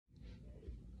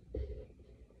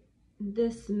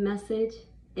This message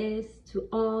is to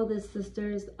all the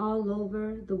sisters all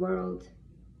over the world.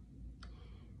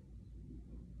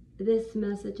 This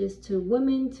message is to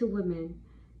women,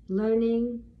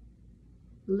 learning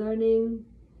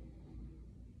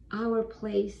our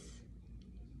place,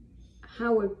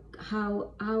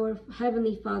 how our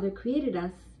Heavenly Father created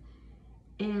us,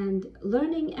 and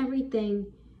learning everything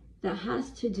that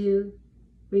has to do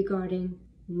regarding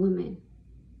women.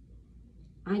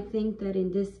 I think that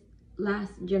in this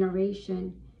last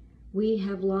generation, we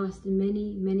have lost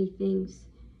many things.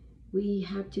 We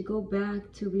have to go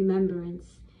back to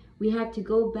remembrance. We have to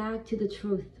go back to the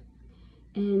truth.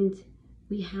 And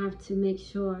we have to make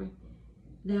sure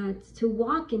that to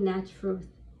walk in that truth,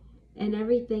 and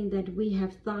everything that we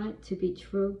have thought to be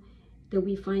true, that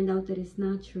we find out that it's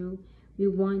not true, we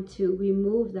want to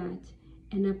remove that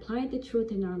and apply the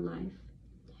truth in our life.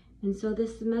 And so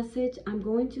this message, I'm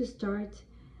going to start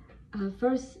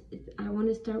first. I want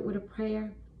to start with a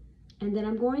prayer, and then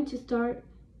I'm going to start,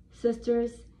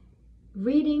 sisters,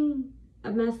 reading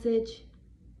a message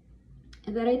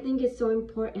that I think is so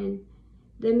important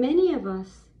that many of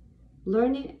us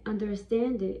learn it,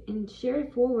 understand it, and share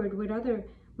it forward with other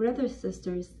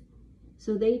sisters,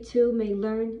 so they too may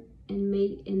learn and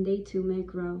they too may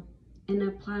grow and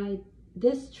apply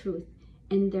this truth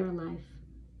in their life.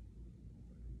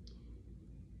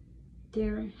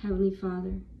 Dear Heavenly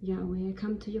Father, Yahweh, I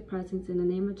come to your presence in the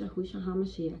name of Yahushua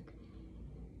HaMashiach.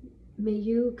 May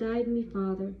you guide me,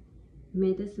 Father.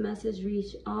 May this message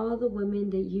reach all the women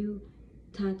that you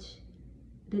touch,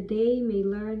 that they may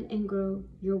learn and grow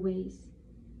your ways.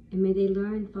 And may they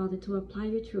learn, Father, to apply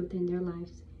your truth in their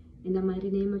lives. In the mighty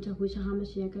name of Yahushua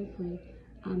HaMashiach, I pray.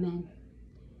 Amen.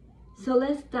 So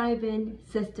let's dive in,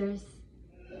 sisters,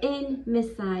 in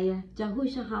Messiah,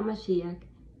 Yahushua HaMashiach,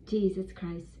 Jesus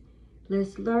Christ.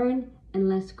 Let's learn and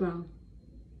let's grow.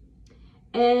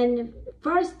 And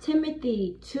 1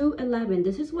 Timothy 2:11,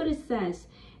 this is what it says.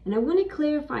 And I want to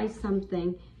clarify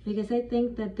something, because I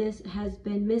think that this has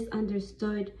been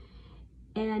misunderstood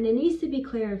and it needs to be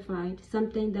clarified.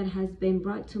 Something that has been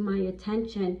brought to my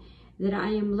attention that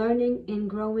I am learning and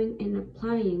growing and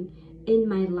applying in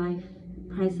my life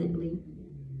presently.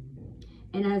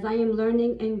 And as I am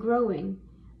learning and growing,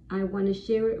 I want to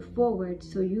share it forward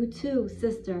so you too,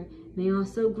 sister, may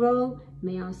also grow,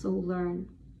 may also learn.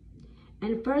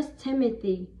 And 1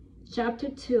 Timothy chapter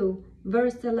 2,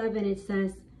 verse 11, it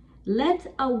says, Let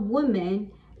a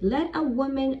woman learn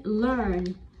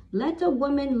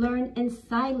in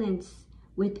silence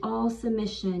with all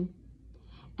submission.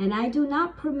 And I do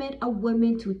not permit a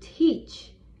woman to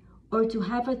teach or to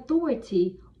have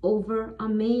authority over a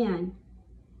man,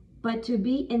 but to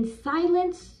be in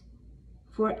silence,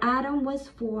 for Adam was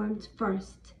formed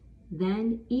first,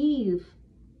 then Eve.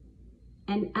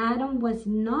 And Adam was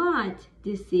not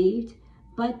deceived,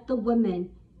 but the woman,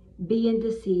 being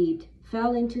deceived,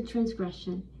 fell into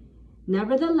transgression.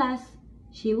 Nevertheless,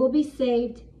 she will be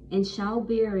saved and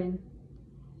childbearing,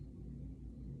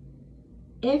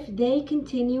 if they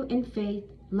continue in faith,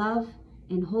 love,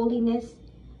 and holiness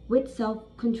with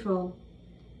self-control.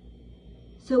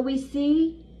 So we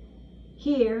see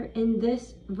here in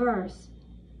this verse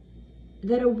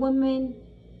that a woman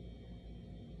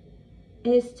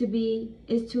is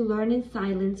to learn in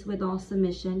silence with all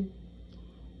submission,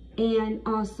 and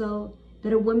also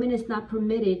that a woman is not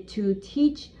permitted to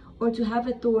teach or to have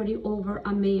authority over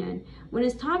a man. When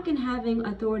it's talking having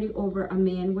authority over a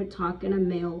man, we're talking a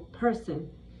male person.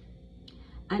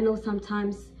 I know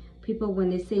sometimes people, when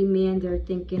they say man, they're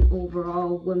thinking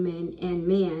overall woman and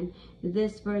man.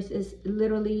 This verse is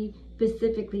literally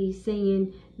specifically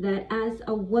saying that as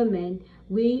a woman,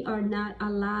 we are not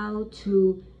allowed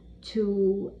to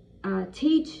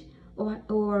teach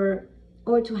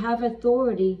or to have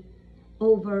authority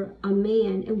over a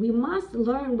man. And we must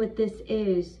learn what this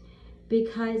is,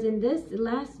 because in this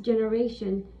last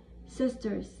generation,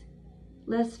 sisters,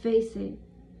 let's face it,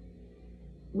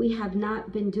 we have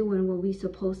not been doing what we're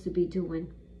supposed to be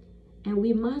doing. And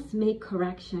we must make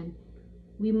correction.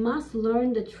 We must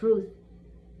learn the truth,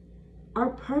 our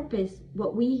purpose,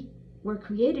 what we were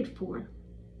created for.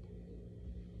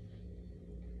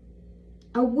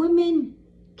 A woman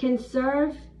can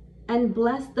serve and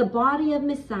bless the body of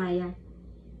Messiah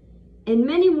in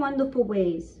many wonderful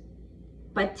ways,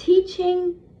 but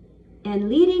teaching and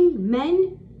leading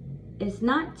men is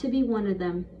not to be one of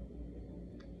them.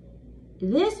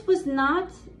 This was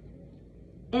not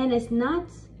and is not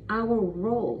our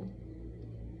role.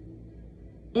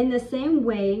 In the same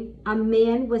way, a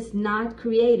man was not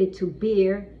created to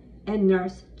bear and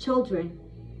nurse children.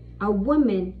 A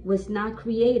woman was not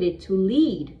created to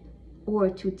lead or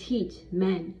to teach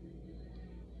men.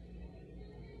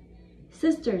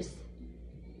 Sisters,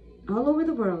 all over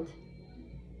the world,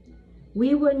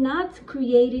 we were not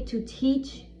created to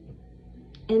teach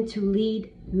and to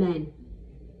lead men.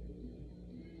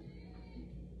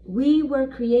 We were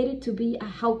created to be a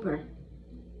helper.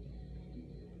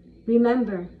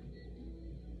 Remember,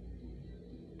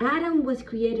 Adam was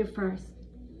created first,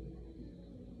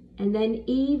 and then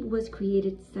Eve was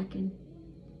created second.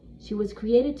 She was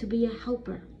created to be a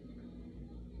helper.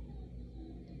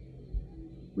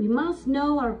 We must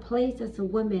know our place as a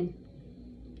woman,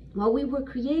 what we were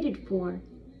created for.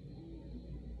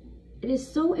 It is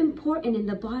so important in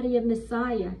the body of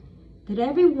Messiah that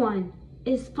everyone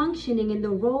is functioning in the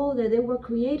role that they were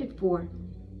created for.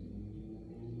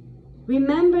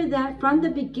 Remember that from the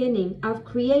beginning of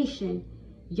creation,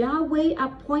 Yahweh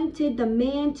appointed the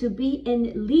man to be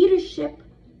in leadership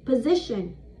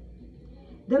position.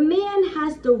 The man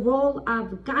has the role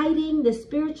of guiding the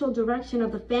spiritual direction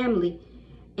of the family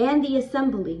and the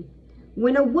assembly.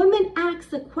 When a woman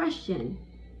asks a question,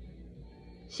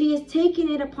 she is taking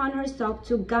it upon herself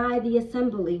to guide the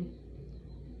assembly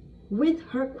with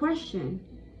her question.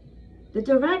 The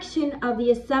direction of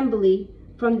the assembly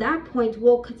from that point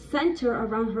will center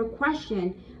around her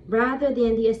question, rather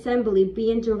than the assembly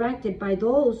being directed by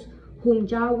those whom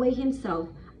Yahweh himself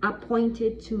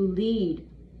appointed to lead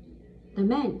the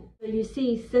men. So you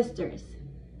see, sisters,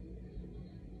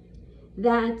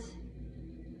 that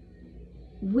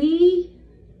we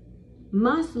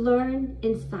must learn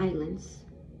in silence,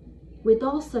 with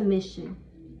all submission.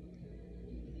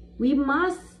 We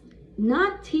must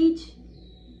not teach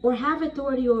or have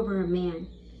authority over a man.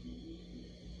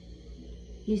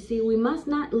 You see, we must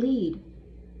not lead.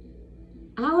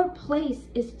 Our place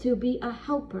is to be a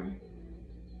helper.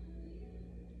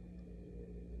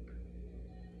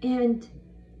 And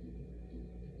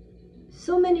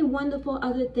so many wonderful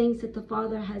other things that the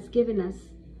Father has given us.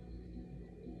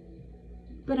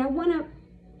 But I want to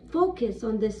focus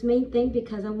on this main thing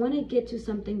because I want to get to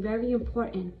something very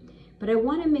important. But I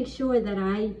want to make sure that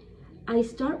I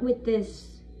start with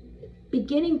this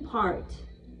beginning part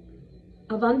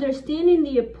of understanding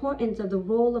the importance of the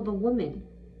role of a woman.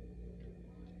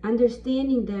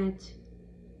 Understanding that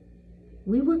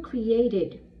we were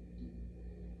created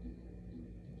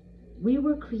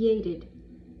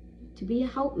to be a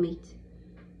helpmate.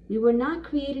 We were not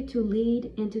created to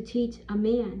lead and to teach a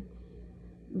man.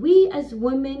 We as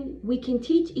women, we can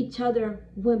teach each other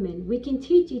women. We can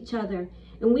teach each other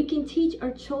and we can teach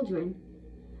our children.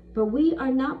 But we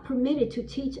are not permitted to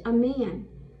teach a man.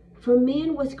 For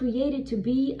man was created to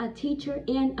be a teacher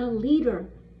and a leader.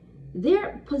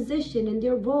 Their position and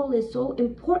their role is so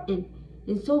important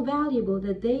and so valuable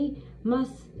that they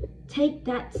must take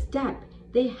that step.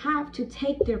 They have to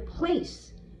take their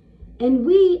place. And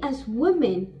we as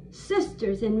women,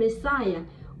 sisters in Messiah,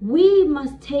 we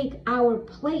must take our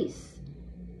place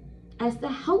as the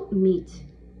helpmeet.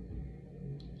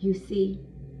 You see,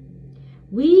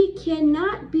 we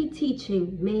cannot be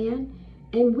teaching man,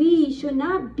 and we should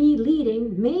not be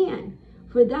leading man,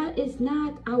 for that is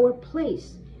not our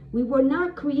place. We were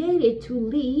not created to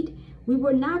lead. We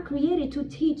were not created to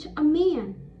teach a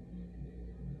man,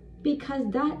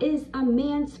 because that is a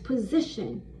man's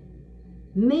position.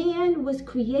 Man was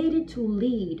created to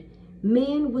lead.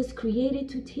 Man was created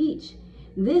to teach.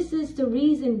 This is the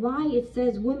reason why it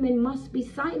says women must be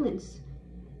silenced,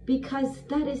 because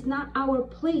that is not our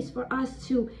place for us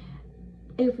to,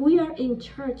 if we are in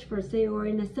church per se, or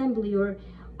in assembly, or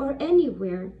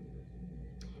anywhere,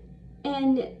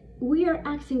 and we are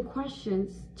asking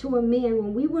questions to a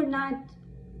man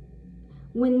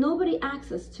when nobody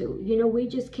asked us to, we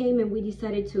just came and we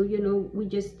decided to,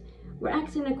 we're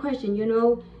asking a question,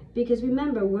 because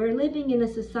remember, we're living in a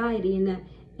society,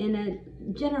 in a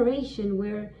generation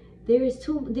where there is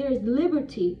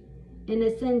liberty, in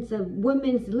a sense of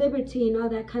women's liberty and all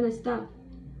that kind of stuff.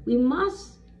 We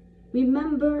must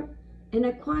remember and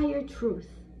acquire truth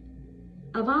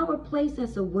of our place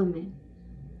as a woman.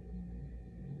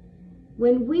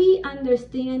 When we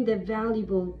understand the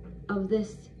value of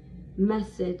this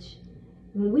message,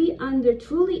 when we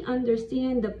truly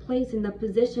understand the place and the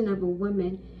position of a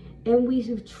woman, and we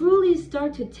truly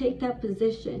start to take that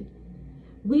position,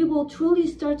 we will truly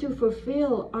start to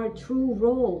fulfill our true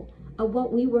role of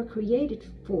what we were created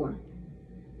for.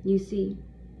 You see,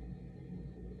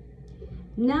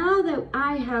 now that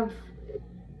I have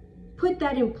put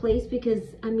that in place,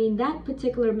 because that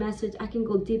particular message, I can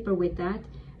go deeper with that,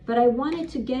 but I wanted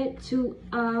to get to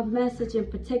a message in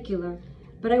particular,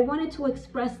 but I wanted to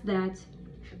express that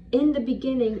in the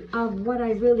beginning of what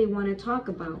I really want to talk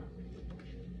about.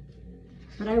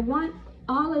 But I want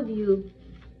all of you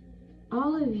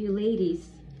ladies,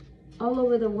 all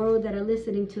over the world that are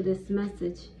listening to this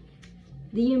message,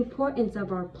 the importance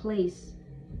of our place,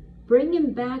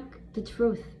 bringing back the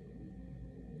truth.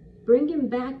 Bringing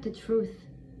back the truth.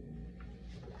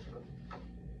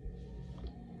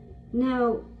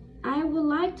 Now, I would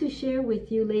like to share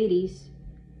with you, ladies,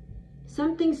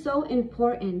 something so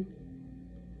important.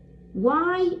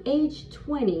 Why age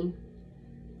 20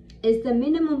 is the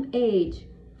minimum age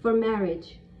for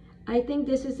marriage. I think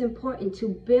this is important to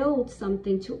build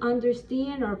something, to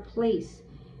understand our place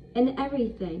and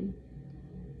everything.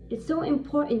 It's so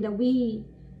important that we,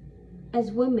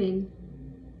 as women,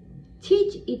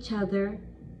 teach each other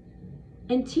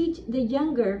and teach the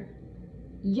younger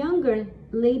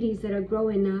ladies that are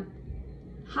growing up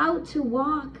how to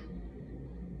walk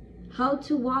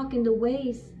in the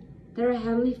ways that our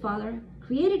Heavenly Father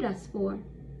created us for,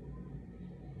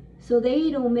 so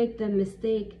they don't make the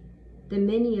mistake that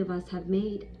many of us have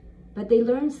made, but they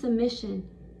learn submission,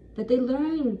 that they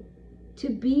learn to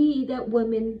be that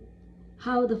woman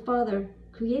how the Father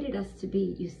created us to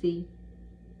be, you see.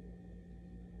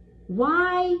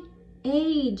 Why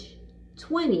age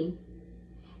 20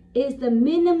 is the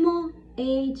minimal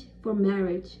age for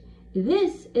marriage.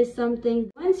 This is something,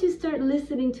 once you start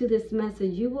listening to this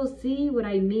message, you will see what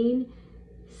I mean,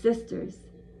 sisters.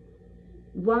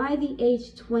 Why the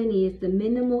age 20 is the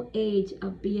minimal age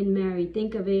of being married.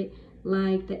 Think of it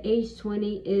like the age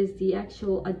 20 is the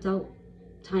actual adult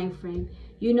time frame.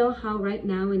 You know how right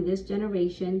now in this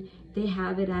generation, they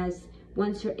have it as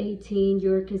once you're 18,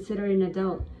 you're considered an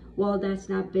adult. Well, that's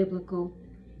not biblical.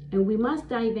 And we must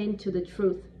dive into the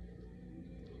truth.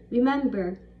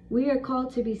 Remember, we are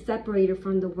called to be separated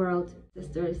from the world,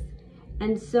 sisters.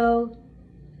 And so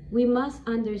we must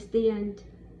understand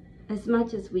as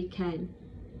much as we can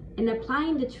and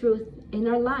applying the truth in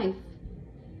our life.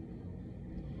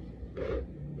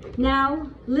 Now,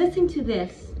 listen to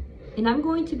this. And I'm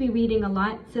going to be reading a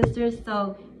lot, sisters,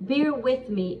 so bear with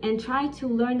me and try to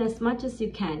learn as much as you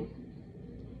can.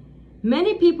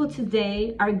 Many people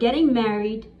today are getting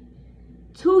married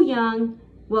too young.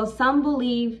 Well, some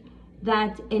believe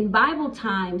that in Bible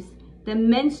times, the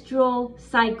menstrual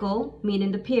cycle,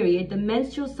 meaning the period, the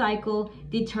menstrual cycle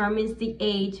determines the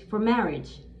age for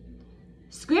marriage.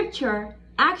 Scripture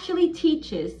actually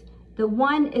teaches that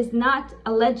one is not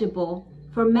eligible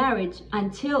for marriage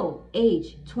until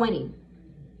age 20.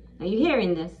 Now you're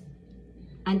hearing this.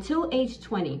 Until age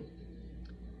 20.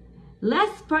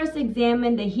 Let's first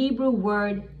examine the Hebrew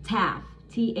word taf,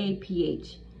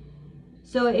 T-A-P-H.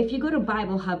 So if you go to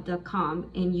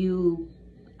BibleHub.com and you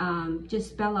just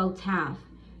spell out taf,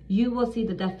 you will see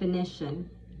the definition.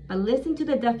 But listen to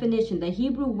the definition, the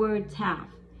Hebrew word taf,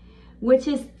 which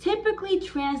is typically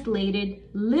translated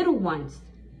little ones.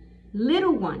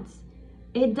 Little ones.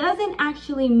 It doesn't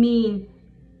actually mean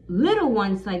little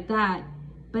ones like that,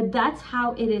 but that's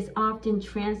how it is often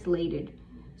translated.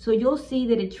 So you'll see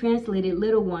that it translated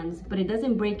little ones, but it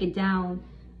doesn't break it down.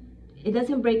 It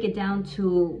doesn't break it down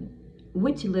to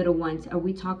which little ones. Are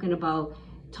we talking about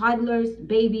toddlers,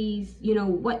 babies, you know,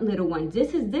 what little ones?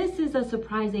 This is a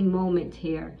surprising moment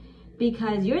here,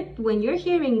 because when you're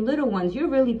hearing little ones, you're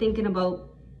really thinking about,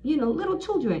 you know, little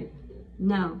children.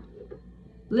 No.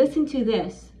 Listen to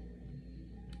this.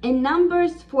 In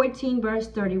Numbers 14 verse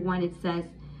 31, it says,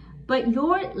 "But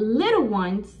your little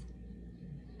ones,"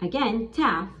 again,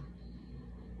 taf,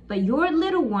 "but your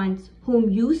little ones whom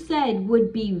you said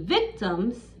would be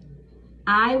victims,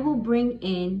 I will bring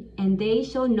in, and they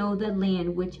shall know the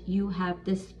land which you have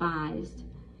despised."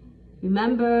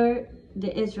 Remember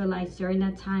the Israelites during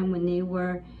that time when they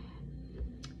were,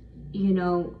 you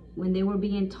know, when they were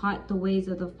being taught the ways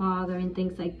of the Father and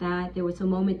things like that. There was a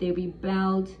moment they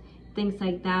rebelled, things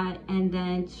like that. And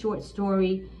then, short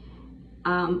story,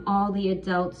 all the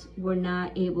adults were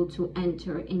not able to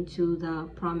enter into the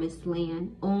promised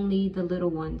land, only the little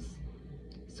ones.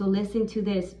 So listen to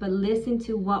this, but listen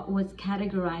to what was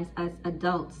categorized as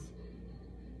adults.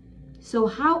 So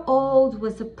how old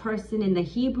was a person in the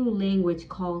Hebrew language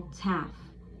called taf?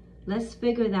 Let's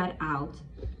figure that out.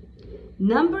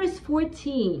 Numbers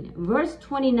 14 verse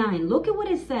 29, look at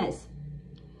what it says.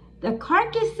 "The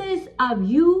carcasses of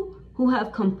you who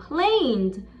have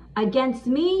complained against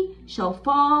me shall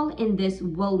fall in this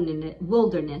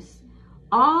wilderness,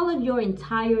 all of your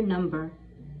entire number,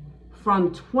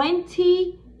 from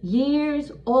 20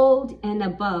 years old and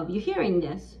above." You're hearing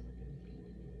this?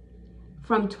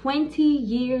 From 20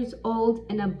 years old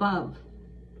and above.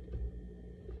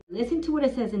 Listen to what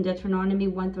it says in Deuteronomy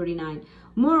 1:39.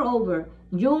 "Moreover,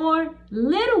 your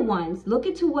little ones," look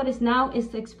into what is now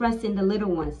is expressed in the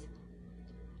little ones.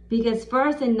 Because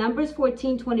first in Numbers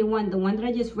 14:21, the one that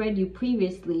I just read you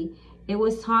previously, it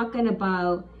was talking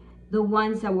about the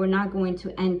ones that were not going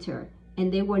to enter.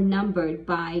 And they were numbered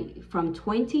from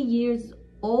 20 years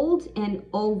old and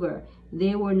over.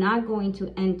 They were not going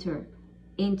to enter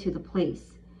into the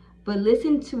place. But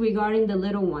listen to regarding the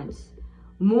little ones.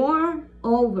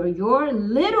 Moreover, your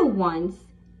little ones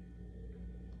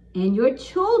and your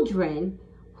children,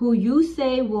 who you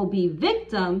say will be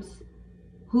victims,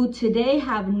 who today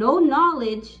have no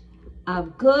knowledge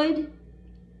of good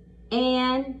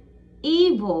and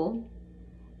evil,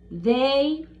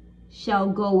 they shall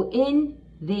go in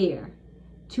there.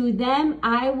 To them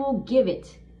I will give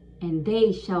it, and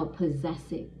they shall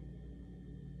possess it.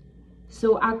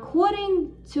 So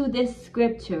according to this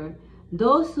scripture,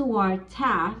 those who are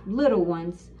little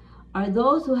ones, are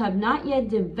those who have not yet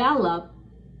developed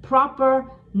proper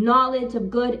knowledge of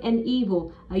good and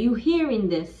evil. Are you hearing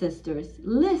this, sisters?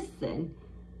 Listen,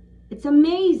 it's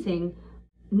amazing.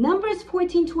 Numbers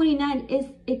 14:29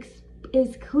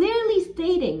 is clearly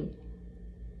stating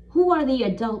who are the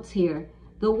adults here,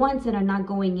 the ones that are not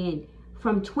going in,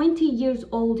 from 20 years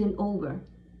old and over.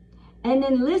 And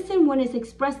then listen when it's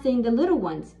expressing the little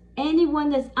ones, anyone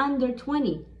that's under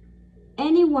 20,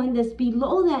 anyone that's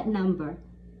below that number,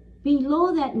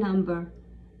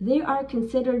 they are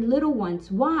considered little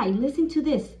ones. Why? Listen to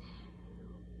this.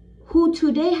 Who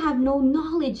today have no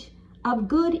knowledge of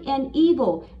good and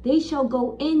evil, they shall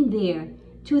go in there.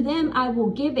 To them I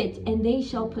will give it, and they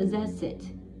shall possess it.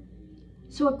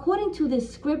 So according to this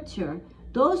scripture,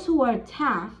 those who are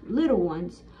little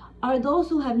ones, are those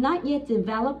who have not yet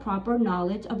developed proper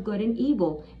knowledge of good and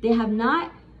evil. They have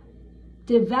not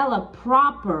developed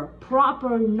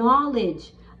proper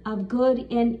knowledge of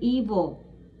good and evil.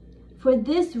 For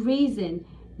this reason,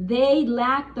 they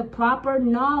lack the proper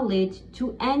knowledge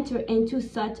to enter into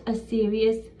such a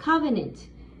serious covenant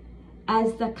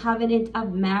as the covenant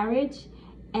of marriage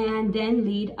and then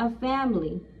lead a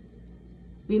family.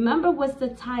 Remember what's the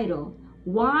title?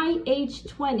 Why age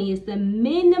 20 is the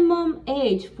minimum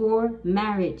age for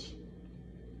marriage.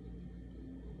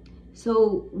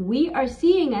 So we are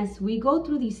seeing as we go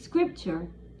through the scripture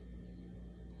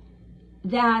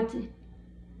that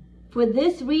for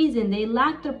this reason they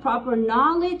lack the proper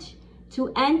knowledge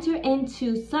to enter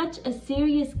into such a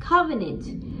serious covenant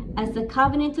as the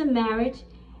covenant of marriage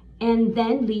and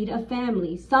then lead a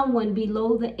family. Someone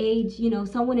below the age,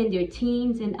 someone in their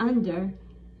teens and under,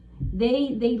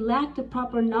 they lack the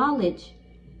proper knowledge,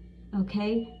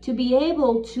 okay, to be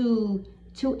able to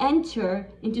enter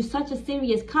into such a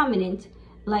serious covenant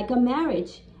like a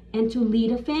marriage and to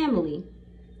lead a family.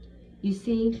 You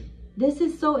see, this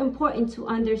is so important to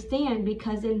understand,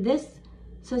 because in this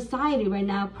society right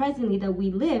now, presently that we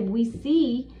live, we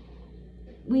see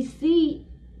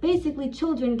basically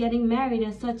children getting married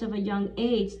at such of a young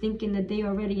age, thinking that they're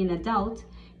already an adult,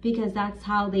 because that's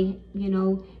how they,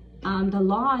 the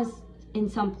laws in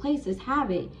some places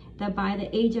have it, that by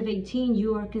the age of 18,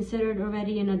 you are considered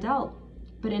already an adult.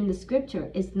 But in the scripture,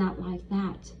 it's not like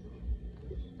that.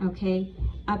 Okay?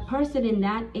 A person in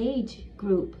that age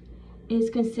group is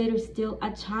considered still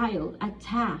a child, a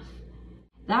taf.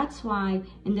 That's why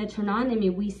in Deuteronomy,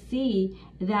 we see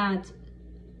that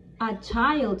a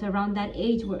child around that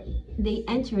age where they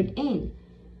entered in.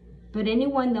 But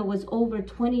anyone that was over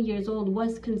 20 years old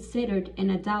was considered an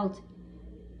adult.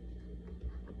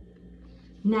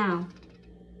 Now,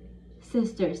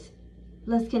 sisters,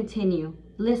 let's continue.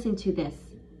 Listen to this.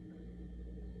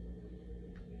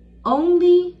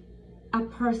 Only a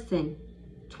person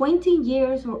 20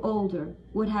 years or older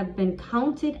would have been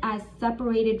counted as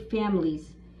separated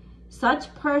families.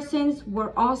 Such persons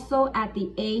were also at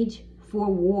the age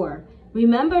for war.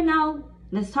 Remember now,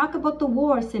 let's talk about the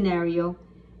war scenario,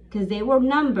 because they were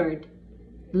numbered.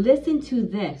 Listen to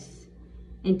this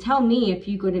and tell me if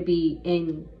you're going to be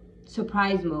in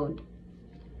surprise mode.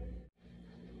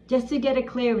 Just to get a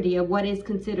clarity of what is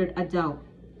considered adult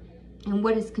and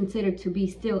what is considered to be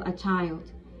still a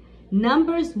child.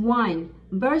 Numbers 1,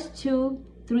 verse 2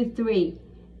 through 3.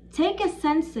 Take a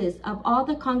census of all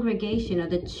the congregation of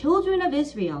the children of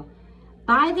Israel,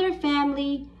 by their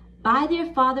family, by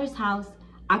their father's house,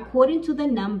 according to the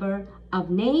number of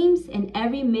names, and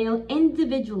every male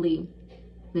individually.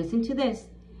 Listen to this.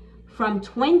 From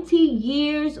 20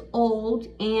 years old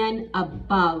and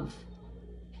above.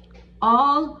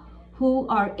 All who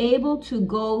are able to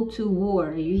go to war.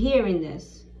 Are you hearing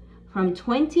this? From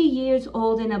 20 years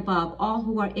old and above, all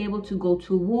who are able to go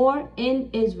to war in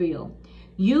Israel.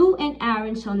 You and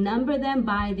Aaron shall number them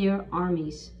by their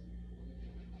armies.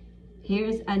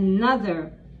 Here's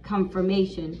another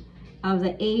confirmation of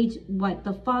the age, what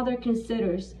the Father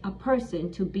considers a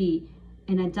person to be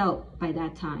an adult by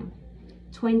that time.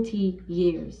 20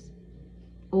 years.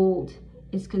 old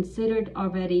is considered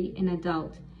already an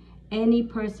adult. Any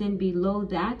person below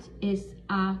that is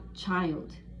a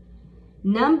child.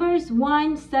 Numbers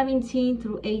 1:17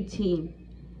 through 18.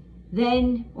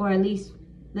 Then, or at least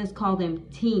let's call them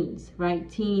teens, right?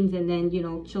 Teens and then,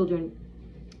 children.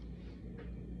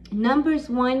 Numbers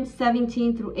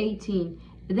 1:17 through 18.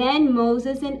 Then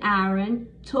Moses and Aaron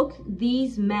took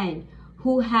these men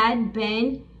who had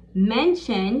been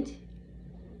mentioned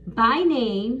by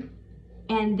name,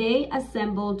 and they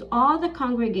assembled all the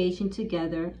congregation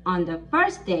together on the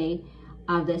first day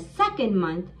of the second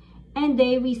month, and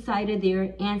they recited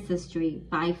their ancestry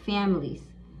by families,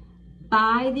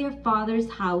 by their fathers'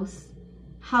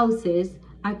 houses,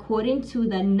 according to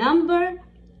the number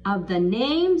of the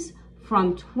names,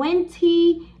 from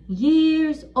 20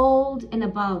 years old and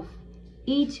above,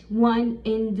 each one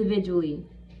individually.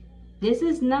 This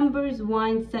is Numbers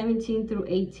 1:17 through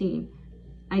 18.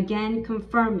 Again,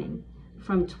 confirming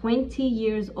from 20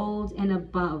 years old and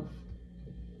above.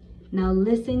 Now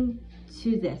listen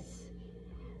to this.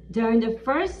 During the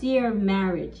first year of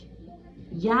marriage,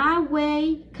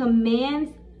 Yahweh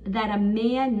commands that a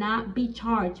man not be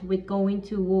charged with going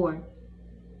to war.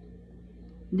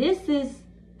 This is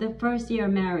the first year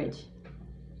of marriage.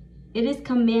 It is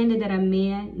commanded that a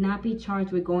man not be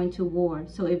charged with going to war.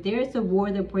 So if there is a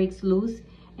war that breaks loose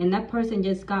and that person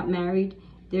just got married,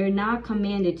 they're not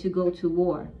commanded to go to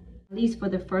war, at least for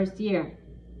the first year.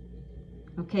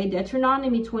 Okay,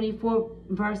 Deuteronomy 24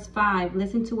 verse 5,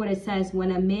 listen to what it says.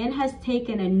 When a man has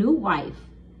taken a new wife,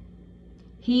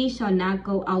 he shall not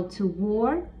go out to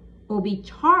war or be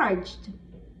charged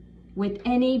with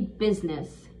any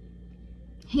business.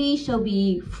 He shall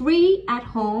be free at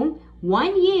home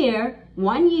 1 year,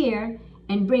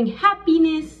 and bring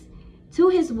happiness to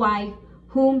his wife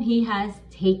whom he has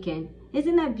taken.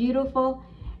 Isn't that beautiful?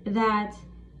 That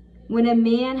when a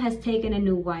man has taken a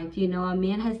new wife, a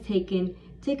man has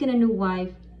taken a new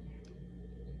wife,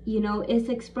 it's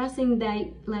expressing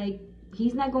that, like,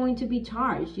 he's not going to be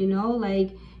charged,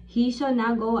 like, he shall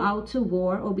not go out to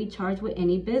war or be charged with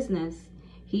any business.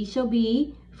 He shall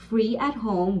be free at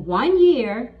home 1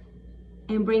 year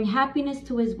and bring happiness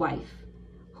to his wife,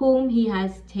 whom he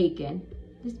has taken.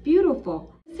 It's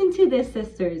beautiful. Listen to this,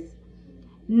 sisters.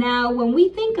 Now, when we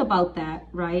think about that,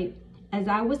 right, as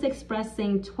I was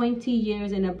expressing 20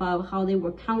 years and above, how they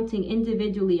were counting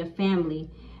individually a family,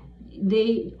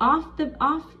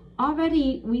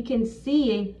 already we can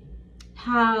see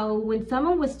how when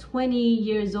someone was 20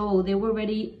 years old, they were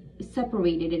already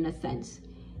separated in a sense.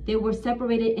 They were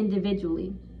separated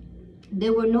individually. They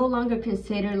were no longer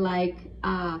considered like,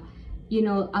 a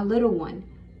little one.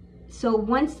 So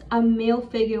once a male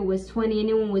figure was 20,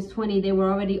 anyone was 20, they were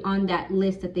already on that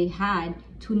list that they had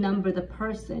to number the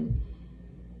person.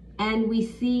 And we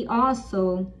see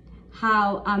also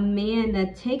how a man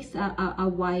that takes a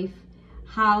wife,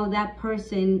 how that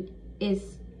person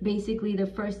is basically the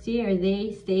first year,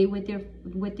 they stay with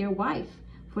their wife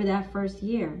for that first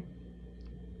year.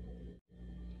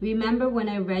 Remember when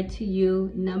I read to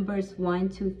you Numbers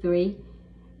 1-3,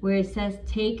 where it says,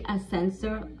 take a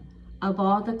census of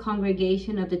all the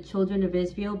congregation of the children of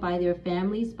Israel by their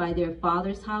families, by their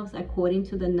father's house, according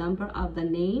to the number of the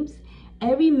names,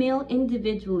 every male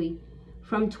individually,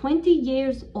 from 20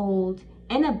 years old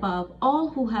and above, all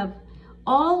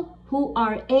who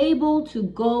are able to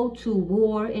go to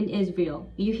war in Israel.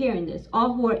 You hearing this?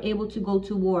 All who are able to go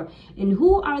to war. And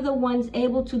who are the ones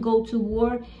able to go to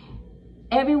war?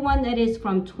 Everyone that is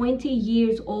from 20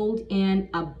 years old and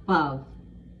above.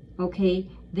 Okay?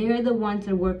 They're the ones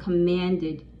that were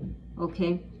commanded.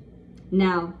 Okay?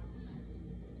 Now,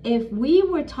 if we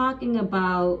were talking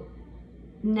about,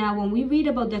 now when we read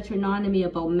about Deuteronomy,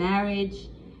 about marriage,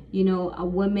 a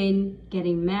woman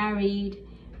getting married,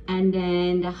 and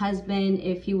then the husband,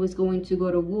 if he was going to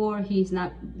go to war, he's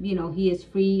not, he is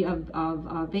free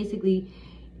of basically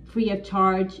free of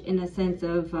charge in a sense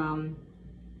of,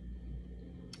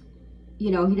 he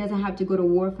doesn't have to go to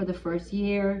war for the first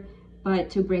year,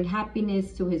 but to bring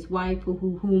happiness to his wife,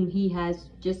 whom he has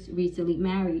just recently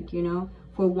married,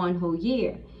 for 1 whole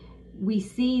year. We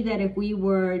see that if we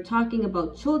were talking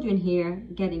about children here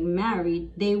getting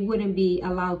married, they wouldn't be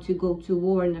allowed to go to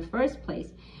war in the first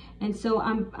place. And so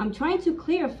I'm trying to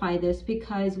clarify this,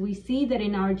 because we see that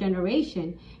in our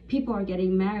generation, people are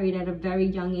getting married at a very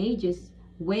young ages,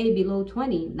 way below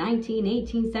 20, 19,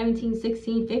 18, 17,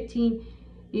 16, 15,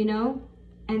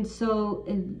 And so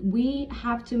we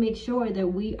have to make sure that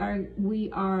we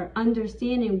are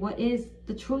understanding what is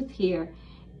the truth here,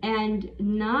 and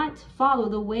not follow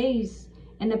the ways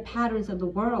and the patterns of the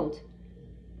world.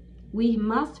 We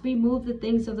must remove the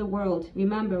things of the world.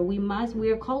 Remember,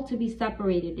 we are called to be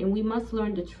separated, and we must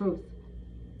learn the truth.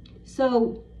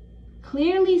 So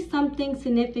clearly something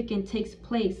significant takes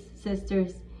place,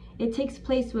 sisters. It takes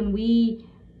place when we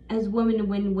as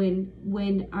women,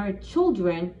 when our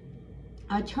children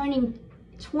are turning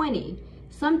 20,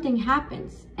 something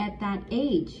happens at that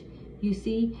age. You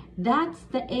see, that's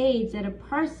the age that a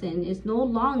person is no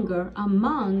longer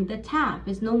among the tap,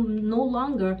 is no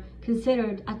longer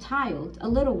considered a child, a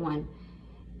little one,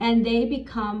 and they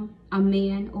become a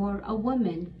man or a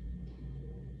woman.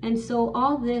 And so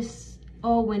all this,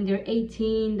 oh, when they're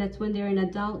 18, that's when they're an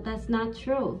adult, that's not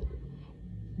true.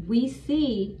 We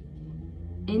see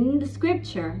in the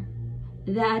scripture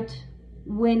that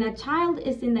when a child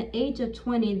is in the age of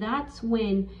 20, that's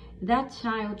when that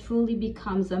child truly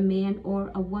becomes a man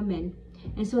or a woman.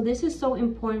 And so this is so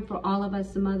important for all of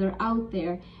us, the mother out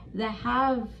there that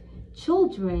have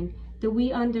children, that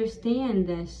we understand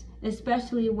this,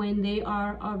 especially when they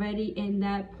are already in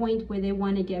that point where they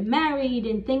want to get married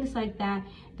and things like that,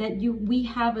 we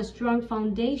have a strong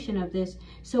foundation of this,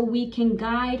 so we can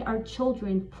guide our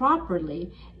children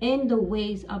properly in the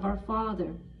ways of our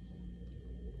Father,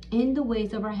 in the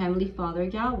ways of our Heavenly Father,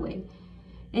 Yahweh.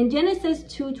 In Genesis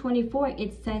 2:24,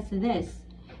 it says this: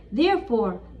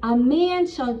 "Therefore, a man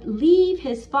shall leave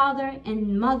his father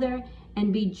and mother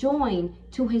and be joined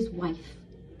to his wife,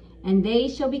 and they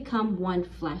shall become one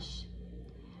flesh."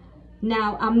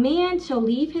 Now, a man shall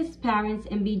leave his parents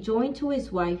and be joined to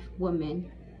his wife, woman.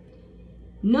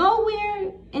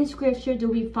 Nowhere in scripture do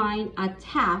we find a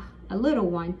taf, a little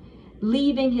one,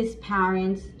 leaving his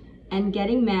parents and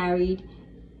getting married.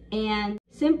 And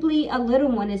simply a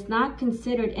little one is not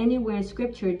considered anywhere in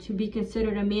scripture to be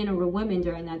considered a man or a woman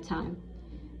during that time.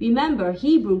 Remember,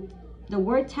 Hebrew, the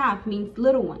word taf means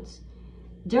little ones.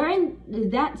 During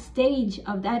that stage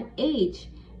of that age,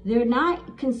 they're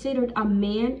not considered a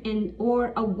man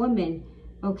or a woman,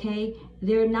 okay?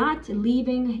 They're not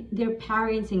leaving their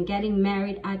parents and getting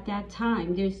married at that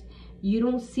time. You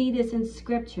don't see this in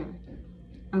scripture,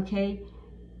 okay?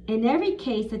 In every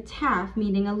case, a taf,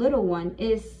 meaning a little one,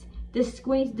 is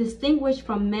distinguished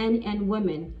from men and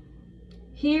women.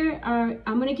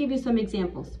 I'm going to give you some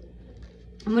examples.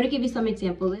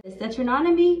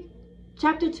 Deuteronomy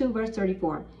chapter 2, verse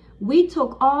 34. "We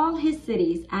took all his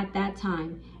cities at that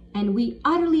time, and we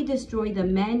utterly destroyed the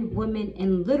men, women,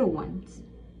 and little ones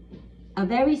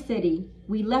of every city.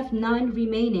 We left none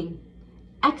remaining."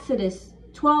 Exodus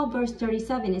 12, verse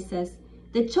 37, it says,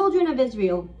 "The children of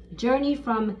Israel journeyed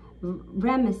from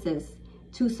Ramesses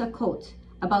to Sukkot,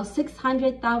 about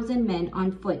 600,000 men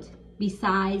on foot,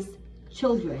 besides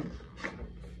children."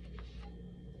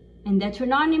 In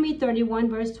Deuteronomy 31,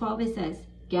 verse 12, it says,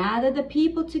 "Gather the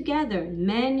people together,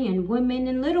 men and women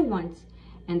and little ones,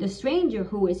 and the stranger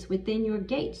who is within your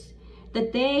gates,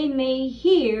 that they may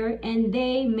hear and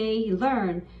they may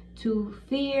learn to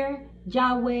fear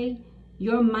Yahweh,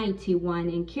 your mighty one,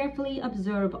 and carefully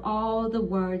observe all the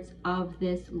words of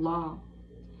this law."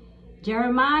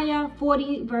 Jeremiah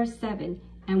 40, verse 7,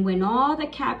 "And when all the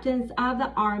captains of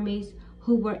the armies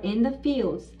who were in the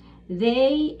fields,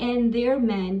 they and their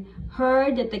men,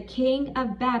 heard that the king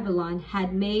of Babylon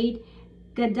had made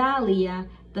Gedaliah,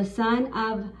 the son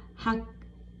of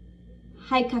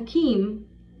Hikakim,"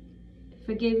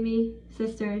 forgive me,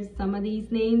 sisters, some of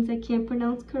these names I can't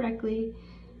pronounce correctly,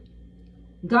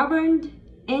 "governed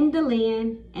in the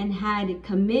land, and had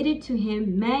committed to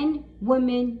him men,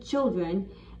 women, children,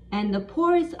 and the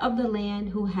poorest of the land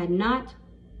who had not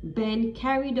been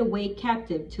carried away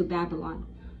captive to Babylon."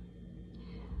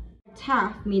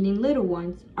 Taf, meaning little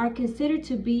ones, are considered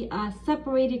to be a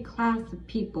separated class of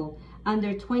people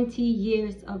under 20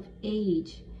 years of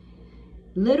age.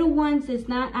 Little ones is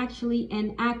not actually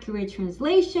an accurate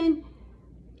translation.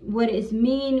 What it's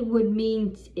meant would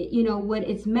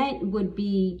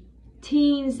be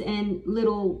teens and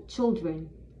little children,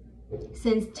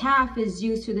 since taf is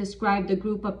used to describe the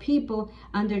group of people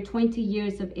under 20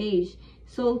 years of age.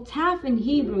 So taf in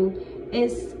Hebrew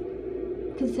is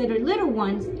considered little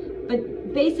ones,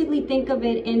 but basically think of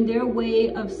it in their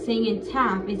way of saying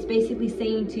taf. It's basically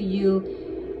saying to you,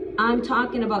 I'm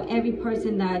talking about every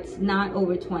person that's not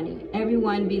over 20.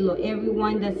 Everyone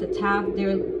that's a taf,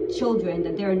 they're children,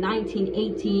 that they're 19,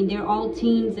 18, they're all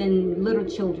teens and little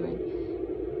children.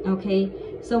 Okay,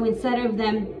 so instead of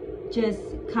them just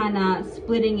kind of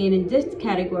splitting it in this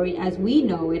category as we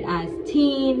know it as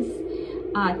teens,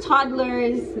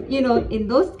 toddlers, in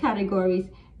those categories,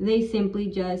 they simply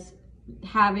just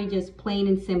have it just plain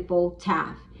and simple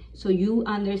taf. So you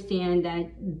understand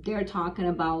that they're talking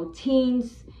about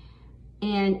teens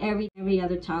and every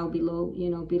other child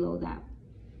below that.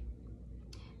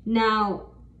 Now,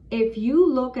 if you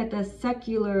look at the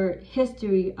secular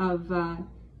history of the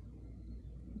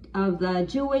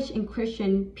Jewish and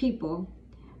Christian people,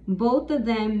 both of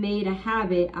them made a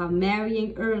habit of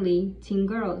marrying early teen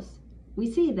girls. We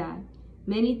see that.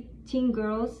 Many teen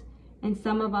girls, and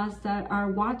some of us that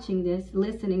are watching this,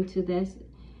 listening to this,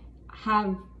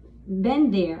 have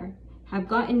been there, have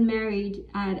gotten married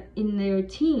in their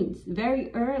teens,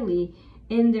 very early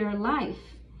in their life.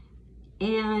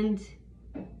 And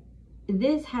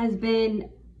this has been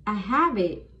a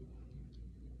habit.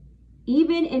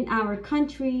 Even in our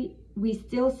country, we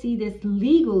still see this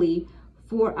legally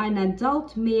for an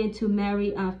adult man to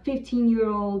marry a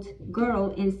 15-year-old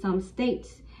girl in some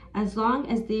states, as long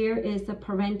as there is a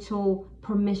parental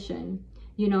permission.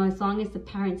 You know, as long as the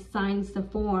parent signs the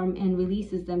form and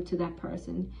releases them to that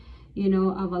person, you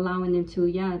know, of allowing them to,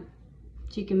 yeah,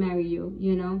 she can marry you,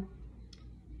 you know.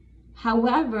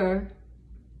 However,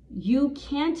 you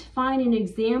can't find an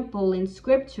example in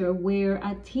scripture where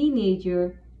a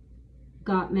teenager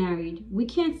got married. We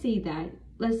can't see that.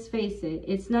 Let's face it,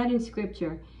 it's not in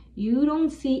scripture. You don't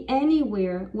see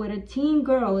anywhere where a teen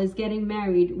girl is getting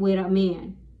married with a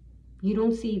man. You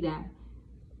don't see that.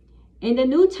 In the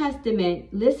New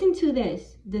Testament, listen to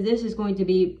this. This is going to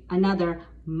be another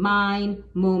mind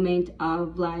moment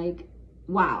of like,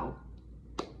 wow.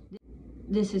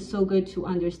 This is so good to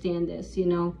understand this, you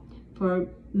know. For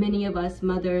many of us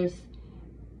mothers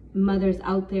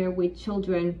out there with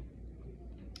children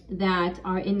that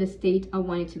are in the state of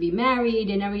wanting to be married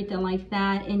and everything like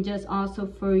that, and just also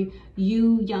for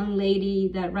you young lady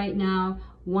that right now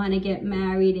want to get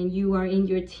married and you are in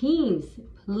your teens,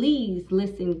 please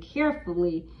listen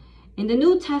carefully. In the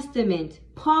New Testament,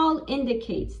 Paul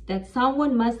indicates that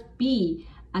someone must be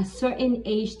a certain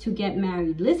age to get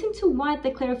married. Listen to what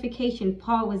the clarification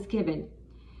Paul was given.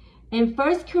 In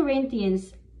 1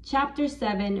 Corinthians chapter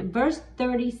 7, verse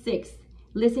 36,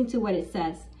 listen to what it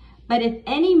says. But if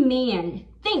any man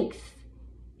thinks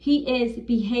he is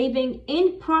behaving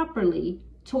improperly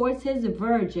towards his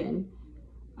virgin,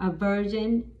 a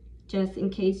virgin, just in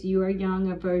case you are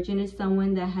young, a virgin is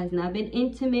someone that has not been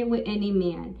intimate with any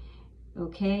man.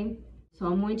 Okay? So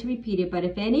I'm going to repeat it. But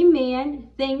if any man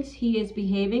thinks he is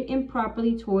behaving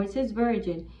improperly towards his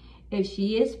virgin, if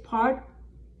she is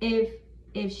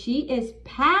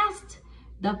past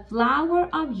the flower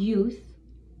of youth,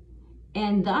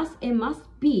 and thus it must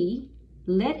be,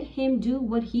 let him do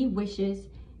what he wishes.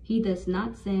 He does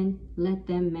not sin, let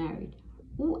them marry.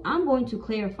 Ooh, I'm going to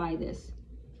clarify this.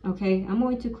 Okay, I'm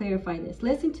going to clarify this.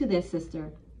 Listen to this, sister.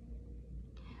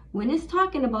 When it's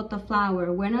talking about the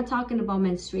flower, we're not talking about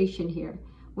menstruation here.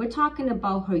 We're talking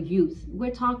about her youth.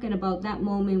 We're talking about that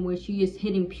moment where she is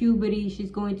hitting puberty.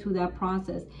 She's going through that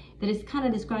process. That is kind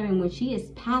of describing when she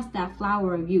is past that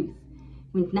flower of youth.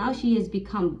 When now she has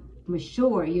become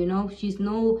mature, you know, she's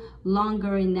no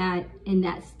longer in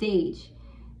that stage.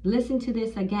 Listen to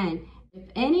this again. If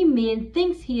any man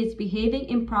thinks he is behaving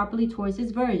improperly towards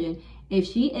his virgin, if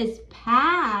she is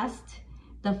past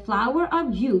the flower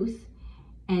of youth,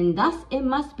 and thus it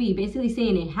must be, basically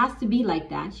saying it has to be like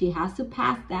that. She has to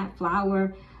pass that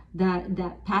flower,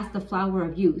 that past the flower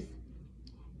of youth.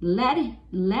 Let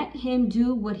him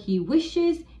do what he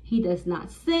wishes. He does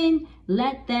not sin.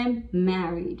 Let them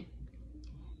married.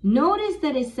 Notice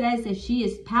that it says if she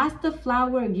is past the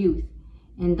flower of youth,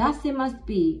 and thus it must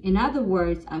be. In other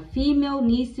words, a female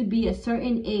needs to be a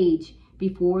certain age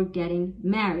before getting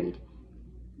married.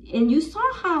 And you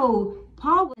saw how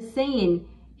Paul was saying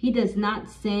he does not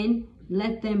sin,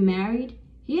 let them married.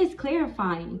 He is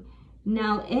clarifying.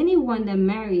 Now, anyone that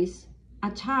marries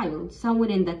a child, someone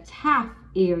in the Taft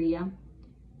area,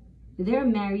 they're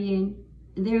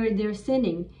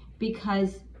sinning,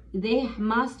 because they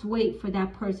must wait for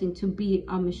that person to be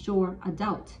a mature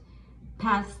adult,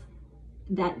 past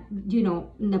that, you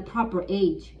know, in the proper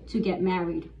age to get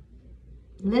married.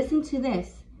 Listen to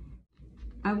this.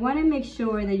 I want to make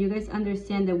sure that you guys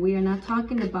understand that we are not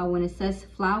talking about, when it says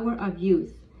flower of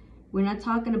youth, we're not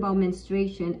talking about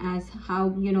menstruation as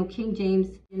how, you know, King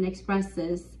James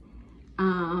expresses.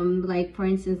 Like for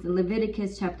instance, in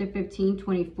Leviticus chapter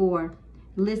 15:24,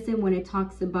 listen when it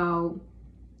talks about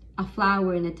a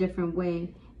flower in a different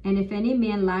way. And if any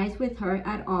man lies with her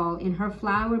at all, and her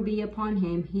flower be upon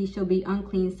him, he shall be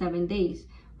unclean 7 days.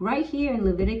 Right here in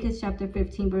Leviticus chapter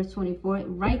 15, verse 24,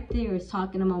 right there is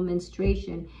talking about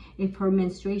menstruation. If her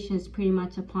menstruation is pretty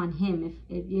much upon him,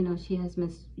 if you know, she has,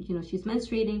 she's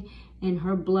menstruating and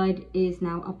her blood is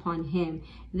now upon him.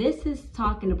 This is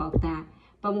talking about that.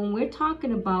 But when we're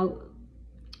talking about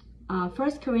 1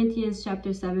 Corinthians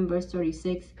chapter 7, verse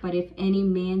 36, but if any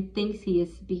man thinks he is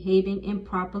behaving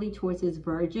improperly towards his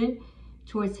virgin,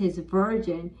 towards his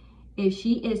virgin if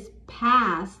she is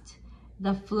past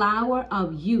the flower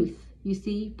of youth. You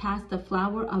see, past the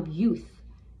flower of youth.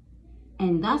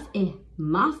 And thus it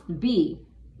must be,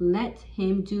 let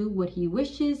him do what he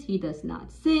wishes. He does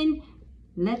not sin.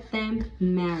 Let them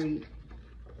marry.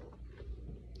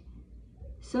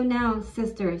 So now,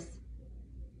 sisters,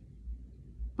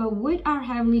 but would our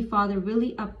Heavenly Father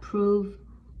really approve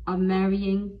of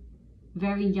marrying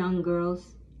very young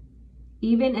girls,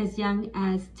 even as young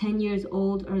as 10 years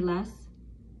old or less?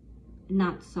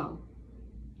 Not so.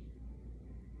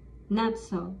 Not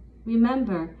so.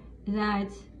 Remember that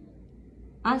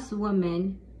us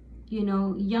women,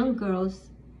 young girls,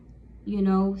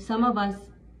 some of us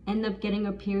end up getting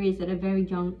our periods at a very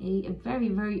young age, a very,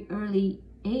 very early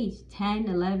age, 10,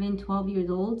 11, 12 years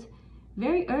old,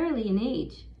 very early in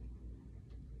age.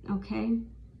 Okay?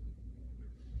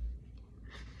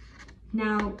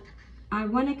 Now, I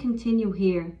want to continue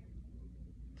here.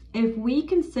 If we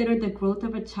consider the growth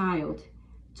of a child,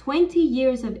 20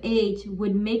 years of age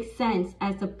would make sense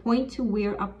as the point to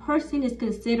where a person is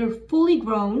considered fully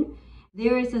grown.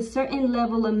 There is a certain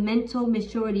level of mental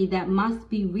maturity that must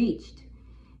be reached.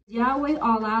 Yahweh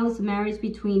allows marriage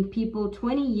between people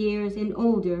 20 years and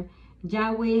older.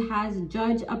 Yahweh has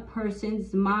judged a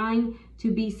person's mind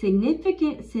to be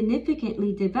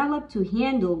significantly developed to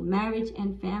handle marriage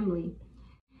and family.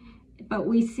 But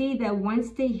we see that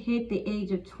once they hit the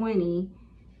age of 20,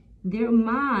 their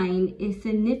mind is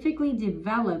significantly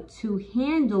developed to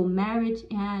handle marriage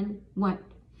and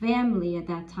family at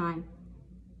that time.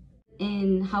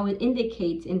 And how it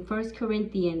indicates in 1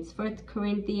 Corinthians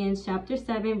chapter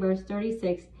 7, verse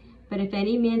 36, but if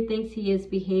any man thinks he is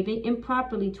behaving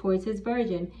improperly towards his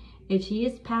virgin, if she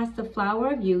is past the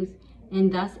flower of youth,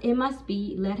 and thus it must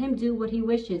be, let him do what he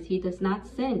wishes. He does not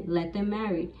sin. Let them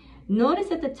marry. Notice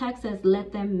that the text says,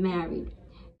 let them marry.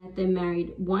 Let them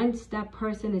married. Once that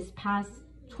person is past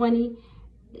 20,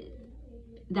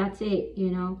 that's it,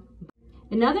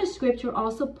 Another scripture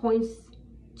also points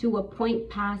to a point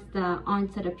past the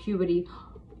onset of puberty.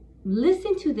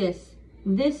 Listen to this.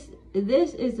 This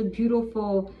is a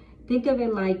beautiful, think of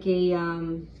it like a,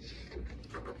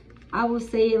 I will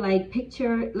say like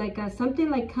picture, like something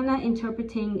like kind of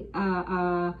interpreting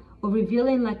or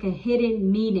revealing like a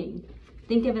hidden meaning.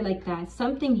 Think of it like that.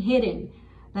 Something hidden.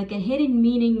 Like a hidden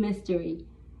meaning mystery.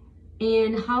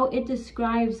 And how it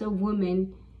describes a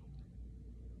woman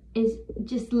is,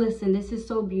 just listen, this is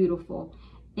so beautiful.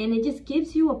 And it just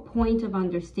gives you a point of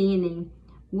understanding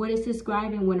what it's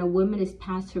describing when a woman is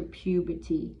past her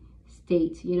puberty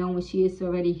state. When she is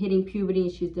already hitting puberty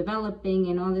and she's developing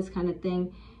and all this kind of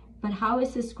thing. But how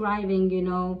it's describing,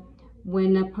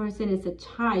 when a person is a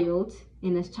child,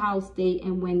 in a child state,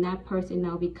 and when that person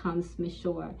now becomes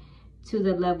mature to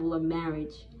the level of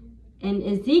marriage. In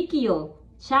Ezekiel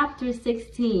chapter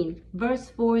 16, verse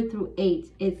 4 through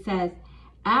 8, it says,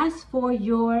 as for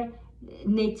your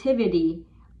nativity,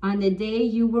 on the day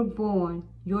you were born,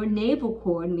 your navel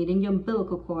cord, meaning your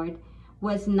umbilical cord,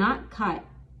 was not cut,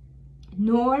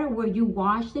 nor were you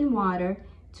washed in water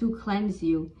to cleanse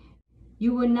you.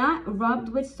 You were not rubbed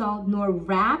with salt, nor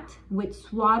wrapped with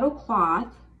swaddle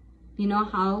cloth. You know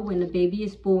how when the baby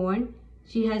is born,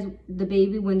 when the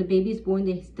baby is born,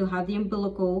 they still have the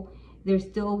umbilical. They're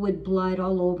still with blood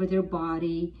all over their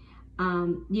body.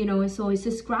 And so it's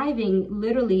describing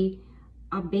literally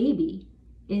a baby.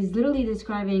 It's literally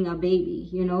describing a baby,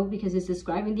 because it's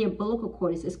describing the umbilical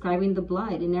cord. It's describing the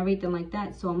blood and everything like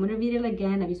that. So I'm going to read it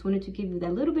again. I just wanted to give you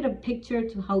that little bit of picture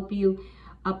to help you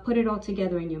put it all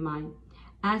together in your mind.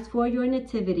 As for your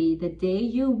nativity, the day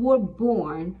you were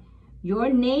born,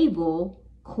 your navel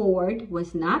cord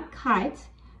was not cut,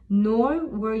 nor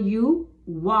were you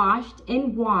washed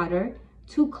in water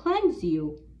to cleanse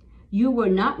you. You were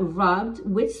not rubbed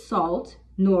with salt,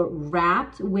 nor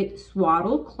wrapped with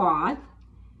swaddle cloth.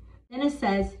 Then it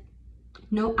says,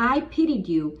 no, I pitied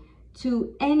you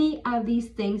to any of these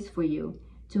things for you,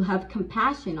 to have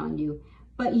compassion on you.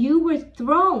 But you were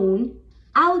thrown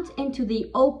out into the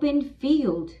open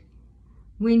field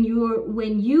when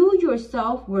you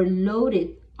yourself were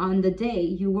loaded on the day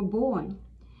you were born.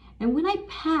 And when I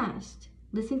passed,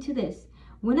 listen to this,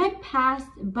 when I passed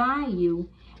by you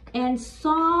and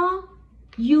saw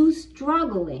you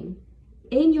struggling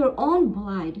in your own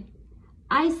blood,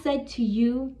 I said to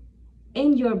you,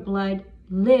 in your blood,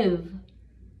 live.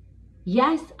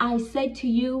 Yes, I said to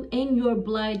you, in your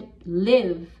blood,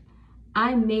 live.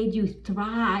 I made you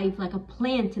thrive like a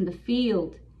plant in the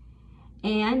field.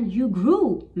 And you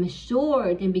grew,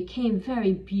 matured, and became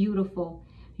very beautiful.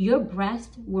 Your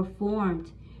breasts were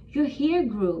formed. Your hair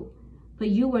grew, but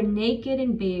you were naked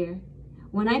and bare.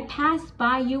 when I passed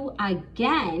by you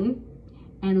again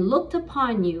and looked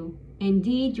upon you,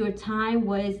 indeed your time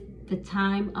was the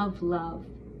time of love.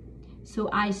 So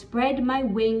I spread my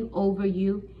wing over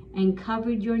you and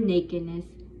covered your nakedness.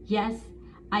 Yes,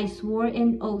 I swore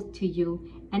an oath to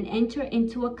you and entered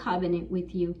into a covenant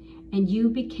with you, and you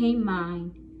became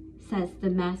mine, says the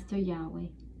Master Yahweh.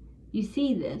 You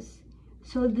see this?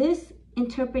 So this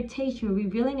interpretation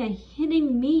revealing a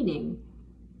hidden meaning,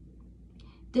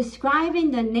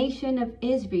 describing the nation of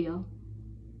Israel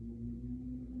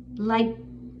like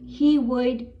he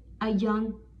would a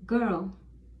young girl.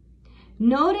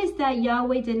 Notice that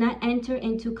Yahweh did not enter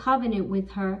into covenant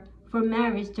with her for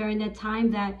marriage during the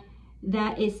time that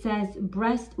it says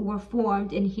breasts were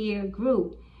formed and hair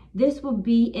grew. This will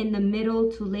be in the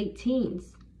middle to late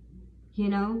teens. You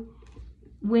know,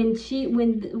 when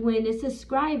it's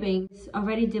describing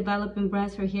already developing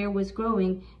breasts, her hair was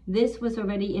growing, this was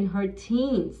already in her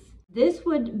teens. This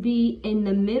would be in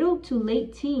the middle to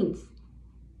late teens,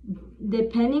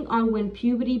 depending on when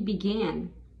puberty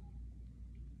began.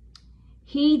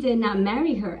 He did not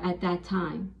marry her at that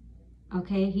time.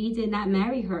 Okay, he did not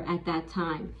marry her at that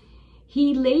time.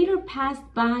 He later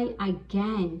passed by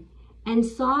again and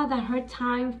saw that her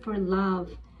time for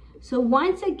love. So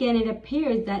once again, it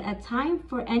appears that a time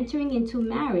for entering into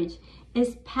marriage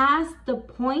is past the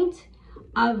point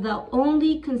of the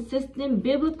only consistent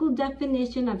biblical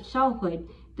definition of childhood,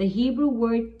 the Hebrew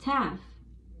word taf.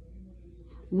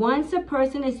 Once a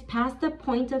person is past the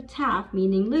point of taf,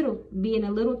 meaning being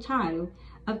a little child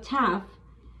of taf,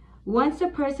 once a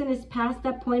person is past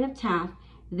that point of taf,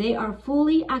 they are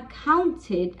fully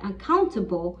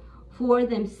accountable for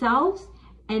themselves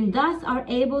and thus are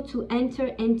able to enter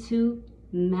into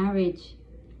marriage.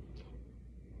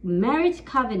 Marriage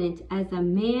covenant as a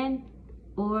man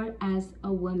or as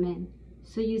a woman.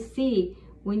 So you see,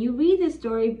 when you read this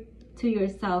story to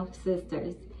yourself,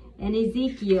 sisters, in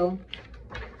Ezekiel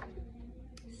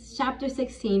chapter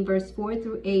 16, verse 4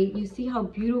 through 8, you see how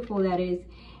beautiful that is.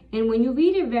 And when you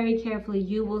read it very carefully,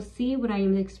 you will see what I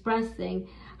am expressing,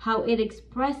 how it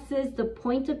expresses the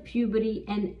point of puberty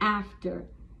and after.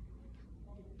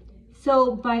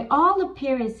 So by all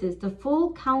appearances, the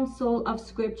full counsel of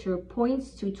Scripture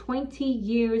points to 20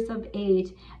 years of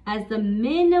age as the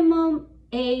minimum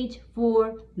age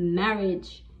for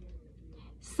marriage.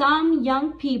 Some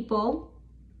young people,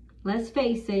 let's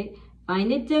face it,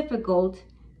 find it difficult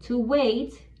to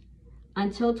wait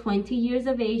until 20 years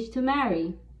of age to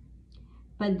marry.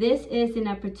 But this is an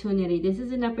opportunity. This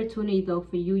is an opportunity, though,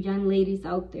 for you young ladies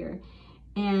out there.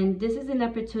 And this is an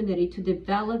opportunity to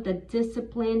develop the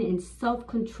discipline and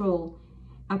self-control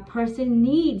a person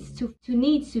needs to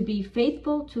be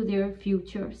faithful to their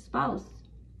future spouse.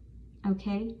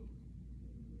 Okay?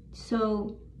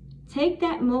 So take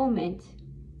that moment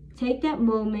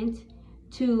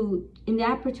to, in the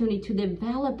opportunity to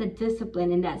develop the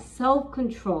discipline and that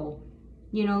self-control,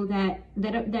 you know,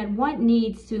 that one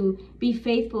needs to be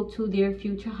faithful to their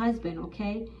future husband.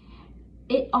 Okay?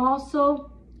 It also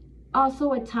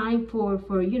a time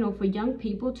for young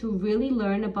people to really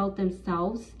learn about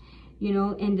themselves, you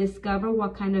know, and discover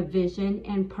what kind of vision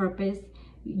and purpose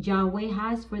Yahweh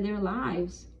has for their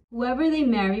lives. Whoever they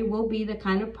marry will be the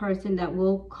kind of person that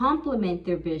will complement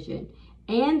their vision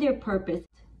and their purpose.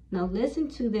 Now listen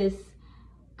to this,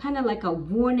 kind of like a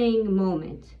warning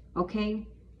moment, okay?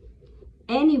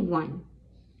 Anyone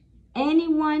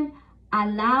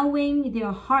allowing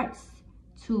their hearts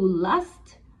to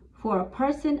lust for a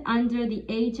person under the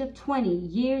age of 20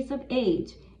 years of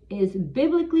age is,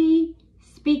 biblically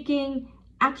speaking,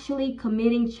 actually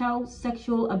committing child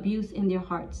sexual abuse in their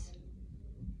hearts.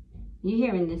 You're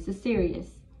hearing this, it's serious.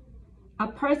 A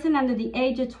person under the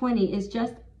age of 20 is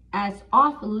just as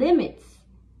off limits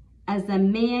as a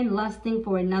man lusting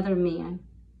for another man,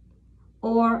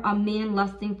 or a man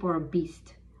lusting for a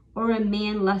beast, or a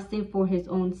man lusting for his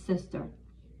own sister.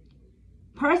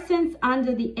 Persons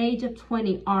under the age of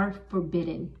 20 are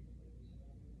forbidden.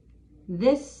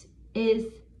 This is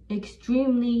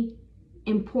extremely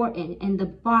important in the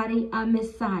body of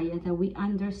Messiah, that we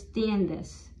understand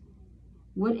this.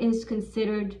 What is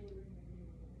considered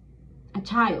a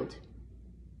child,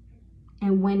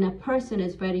 and when a person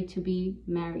is ready to be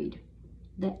married,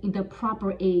 the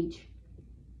proper age.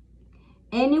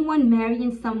 Anyone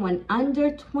marrying someone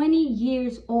under 20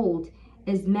 years old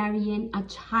is marrying a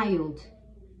child,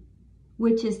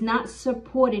 which is not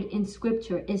supported in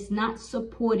Scripture. It's not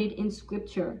supported in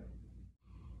Scripture.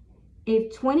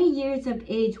 If 20 years of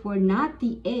age were not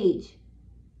the age,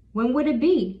 when would it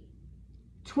be?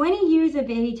 20 years of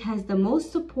age has the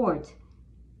most support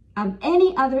of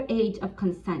any other age of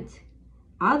consent.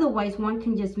 Otherwise, one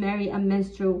can just marry a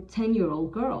menstrual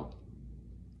 10-year-old girl.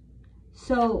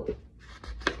 So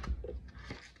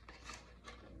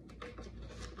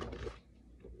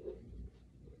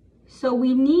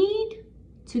we need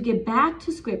to get back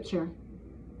to scripture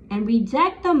and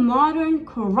reject the modern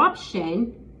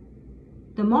corruption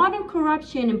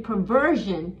and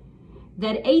perversion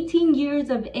that 18 years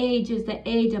of age is the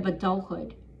age of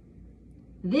adulthood.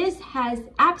 This has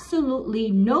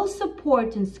absolutely no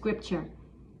support in scripture.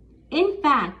 In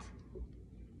fact,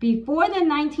 before the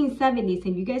 1970s,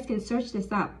 and you guys can search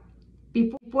this up,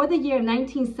 before the year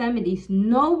 1970s,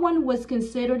 no one was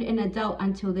considered an adult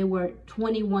until they were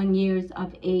 21 years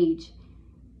of age.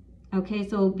 Okay,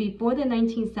 so before the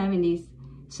 1970s,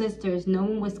 sisters, no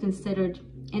one was considered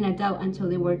an adult until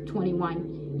they were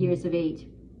 21 years of age.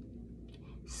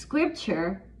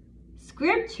 Scripture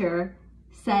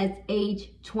says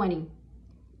age 20.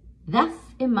 Thus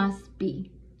it must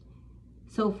be.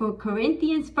 So for 1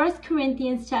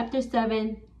 Corinthians chapter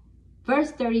 7,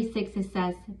 verse 36, it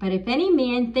says, but if any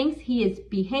man thinks he is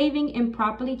behaving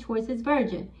improperly towards his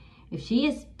virgin, if she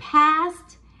is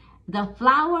past the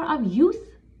flower of youth,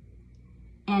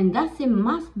 and thus it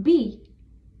must be,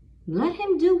 let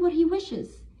him do what he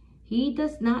wishes. He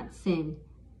does not sin.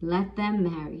 Let them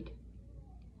married.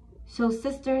 So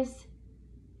sisters,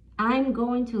 I'm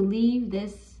going to leave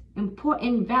this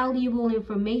important, valuable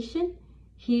information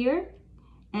here.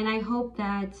 And I hope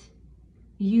that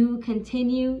you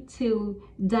continue to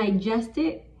digest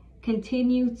it.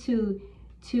 Continue to,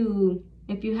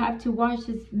 if you have to watch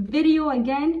this video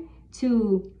again,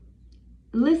 to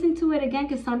listen to it again.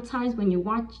 Because sometimes when you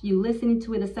listen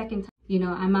to it a second time,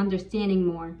 I'm understanding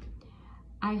more.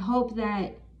 I hope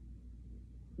that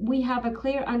we have a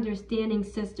clear understanding,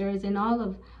 sisters, and all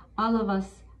of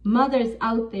us mothers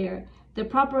out there, the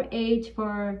proper age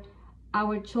for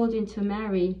our children to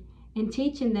marry, and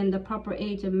teaching them the proper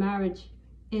age of marriage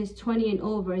is 20 and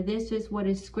over. This is what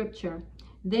is scripture.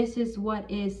 This is what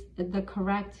is the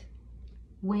correct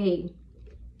way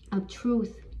of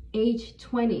truth. Age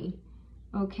 20.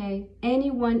 Okay,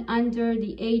 anyone under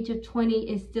the age of 20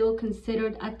 is still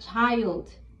considered a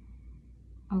child.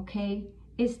 Okay,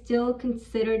 is still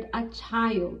considered a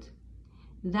child.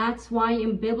 That's why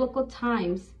in biblical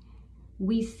times,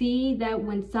 we see that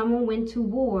when someone went to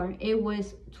war, it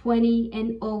was 20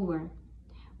 and over.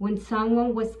 When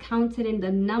someone was counted in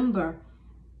the number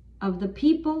of the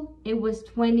people, it was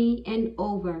 20 and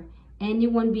over.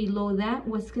 Anyone below that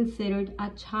was considered a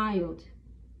child.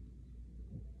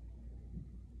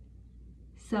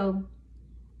 So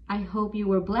I hope you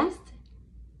were blessed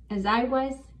as I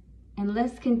was, and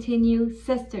let's continue,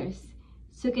 sisters,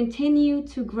 to continue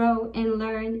to grow and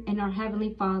learn in our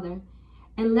Heavenly Father.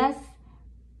 And let's,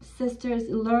 sisters,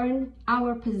 learn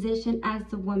our position as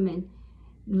the women,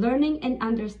 learning and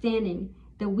understanding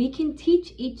that we can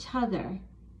teach each other.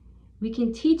 We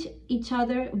can teach each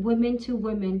other, women to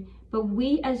women, but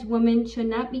we as women should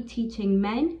not be teaching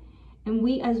men, and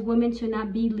we as women should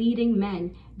not be leading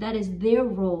men. That is their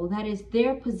role. That is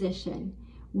their position.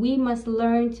 We must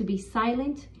learn to be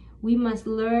silent. We must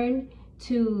learn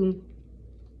to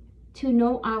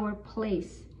know our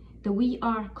place, that we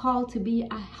are called to be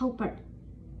a helper.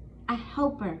 A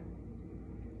helper.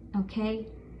 Okay?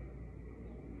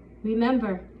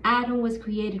 Remember, Adam was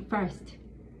created first.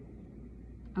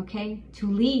 Okay?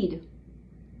 To lead.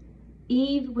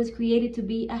 Eve was created to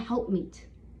be a helpmeet.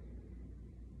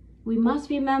 We must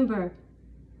remember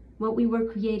what we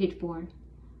were created for.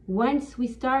 Once we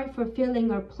start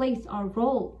fulfilling our place, our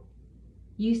role,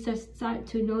 you start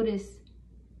to notice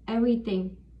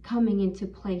everything coming into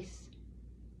place.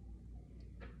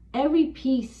 Every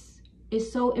piece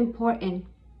is so important.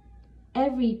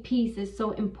 Every piece is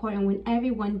so important when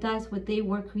everyone does what they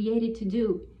were created to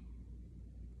do.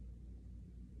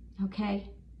 Okay?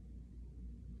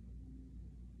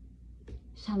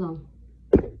 Shalom.